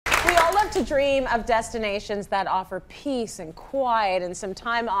We all love to dream of destinations that offer peace and quiet and some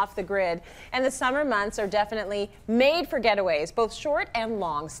time off the grid. And the summer months are definitely made for getaways, both short and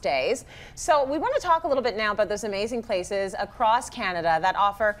long stays. So we want to talk a little bit now about those amazing places across Canada that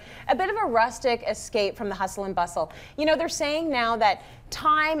offer a bit of a rustic escape from the hustle and bustle. You know, they're saying now that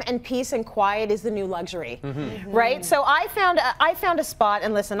time and peace and quiet is the new luxury, right? So I found a spot,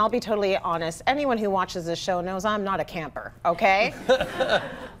 and listen, I'll be totally honest. Anyone who watches this show knows I'm not a camper, okay?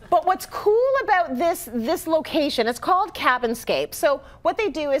 But what's cool about this location, it's called Cabinscape. So what they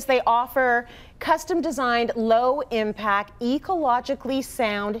do is they offer custom designed, low impact, ecologically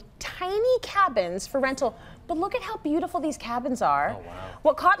sound, tiny cabins for rental. But look at how beautiful these cabins are. Oh, wow.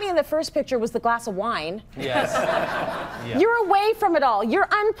 What caught me in the first picture was the glass of wine. Yes. Yep. You're away from it all. You're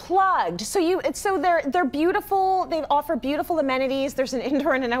unplugged. So they're beautiful. They offer beautiful amenities. There's an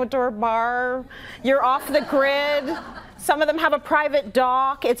indoor and an outdoor bar. You're off the grid. Some of them have a private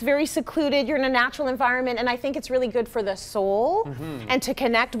dock. It's very secluded. You're in a natural environment, and I think it's really good for the soul and to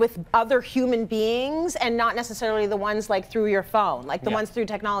connect with other human beings, and not necessarily the ones like through your phone, like the ones through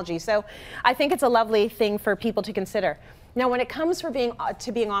technology. So I think it's a lovely thing for people to consider. Now, when it comes to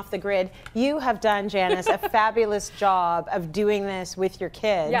being off the grid, you have done, Janice, a fabulous job of doing this with your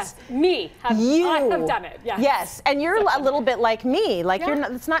kids. Yes, I have done it. Yes. Yes, and you're a little bit like me. Like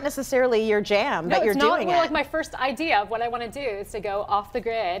it's not necessarily your jam, but you're doing it. Like my first idea of what I want to do is to go off the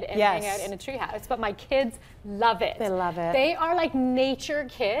grid and hang out in a treehouse. But my kids love it. They love it. They are like nature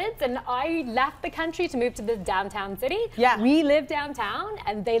kids, and I left the country to move to the downtown city. Yeah. We live downtown,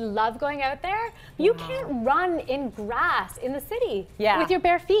 and they love going out there. You can't run in grass in the city with your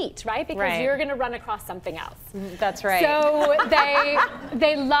bare feet, right? Because you're going to run across something else. That's right. So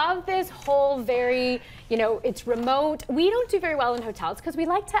they love this whole very, you know, it's remote. We don't do very well in hotels because we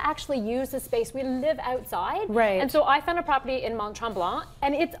like to actually use the space. We live outside. Right. And so I found a property in Mont Tremblant,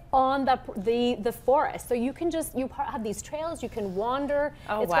 and it's on the forest. So you can you have these trails, you can wander.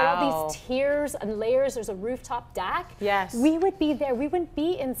 Oh, it's got all these tiers and layers. There's a rooftop deck. Yes. We would be there. We wouldn't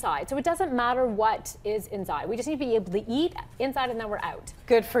be inside. So it doesn't matter what is inside. We just need to be able to eat inside, and then we're out.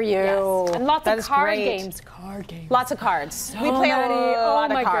 Good for you. Yes. And lots of card games. Card games. Lots of cards. So we play a lot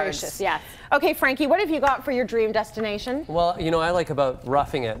of my cards. Gracious, yes. Okay, Frankie, what have you got for your dream destination? Well, you know, I like about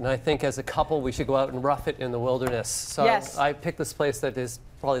roughing it, and I think as a couple we should go out and rough it in the wilderness. So I picked this place that is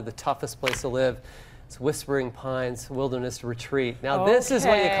probably the toughest place to live. It's Whispering Pines Wilderness Retreat. Now this is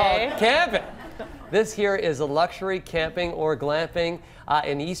what you call it camping. This here is a luxury camping or glamping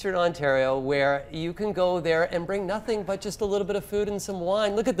in Eastern Ontario, where you can go there and bring nothing but just a little bit of food and some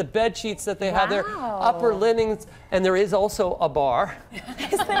wine. Look at the bed sheets that they have there, upper linens, and there is also a bar.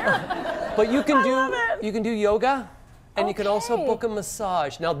 Is there? But you can do yoga. And you can also book a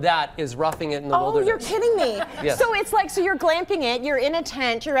massage. Now that is roughing it in the wilderness. Oh, you're kidding me. Yes. So it's like, so you're glamping it, you're in a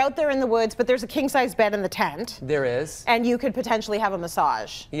tent, you're out there in the woods, but there's a king-size bed in the tent. There is. And you could potentially have a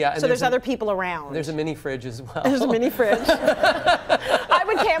massage. Yeah. So there's other people around. There's a mini fridge as well. There's a mini fridge. I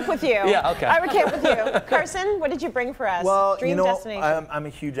would camp with you. Yeah, okay. I would camp with you. Carson, what did you bring for us? Well, Dream you know, destination. I'm a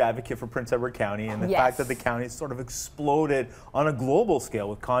huge advocate for Prince Edward County, and the fact that the county has sort of exploded on a global scale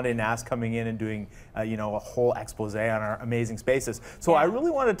with Condé Nast coming in and doing, you know, a whole expose on our amazing spaces. So I really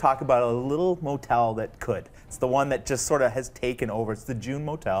want to talk about a little motel that could. It's the one that just sort of has taken over. It's the June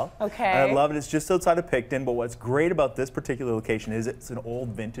Motel. Okay. And I love it. It's just outside of Picton, but what's great about this particular location is it's an old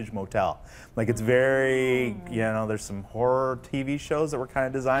vintage motel. Like, it's very, you know, there's some horror TV shows that were kind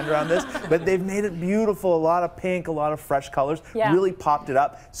of designed around this, but they've made it beautiful. A lot of pink, a lot of fresh colors. Really popped it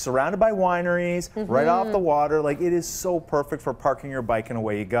up. Surrounded by wineries, right off the water. Like, it is so perfect for parking your bike and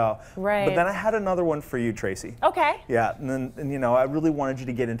away you go. Right. But then I had another one for you, Tracy. Okay. Yeah, and you know, I really wanted you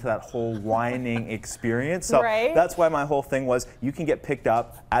to get into that whole whining experience. So that's why my whole thing was, you can get picked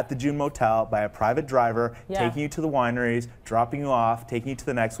up at the June Motel by a private driver, taking you to the wineries, dropping you off, taking you to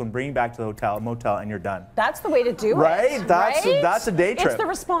the next one, bringing you back to the motel, and you're done. That's the way to do it. Right? That's a day trip. It's the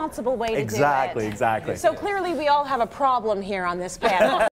responsible way to do it. Exactly. So clearly we all have a problem here on this panel.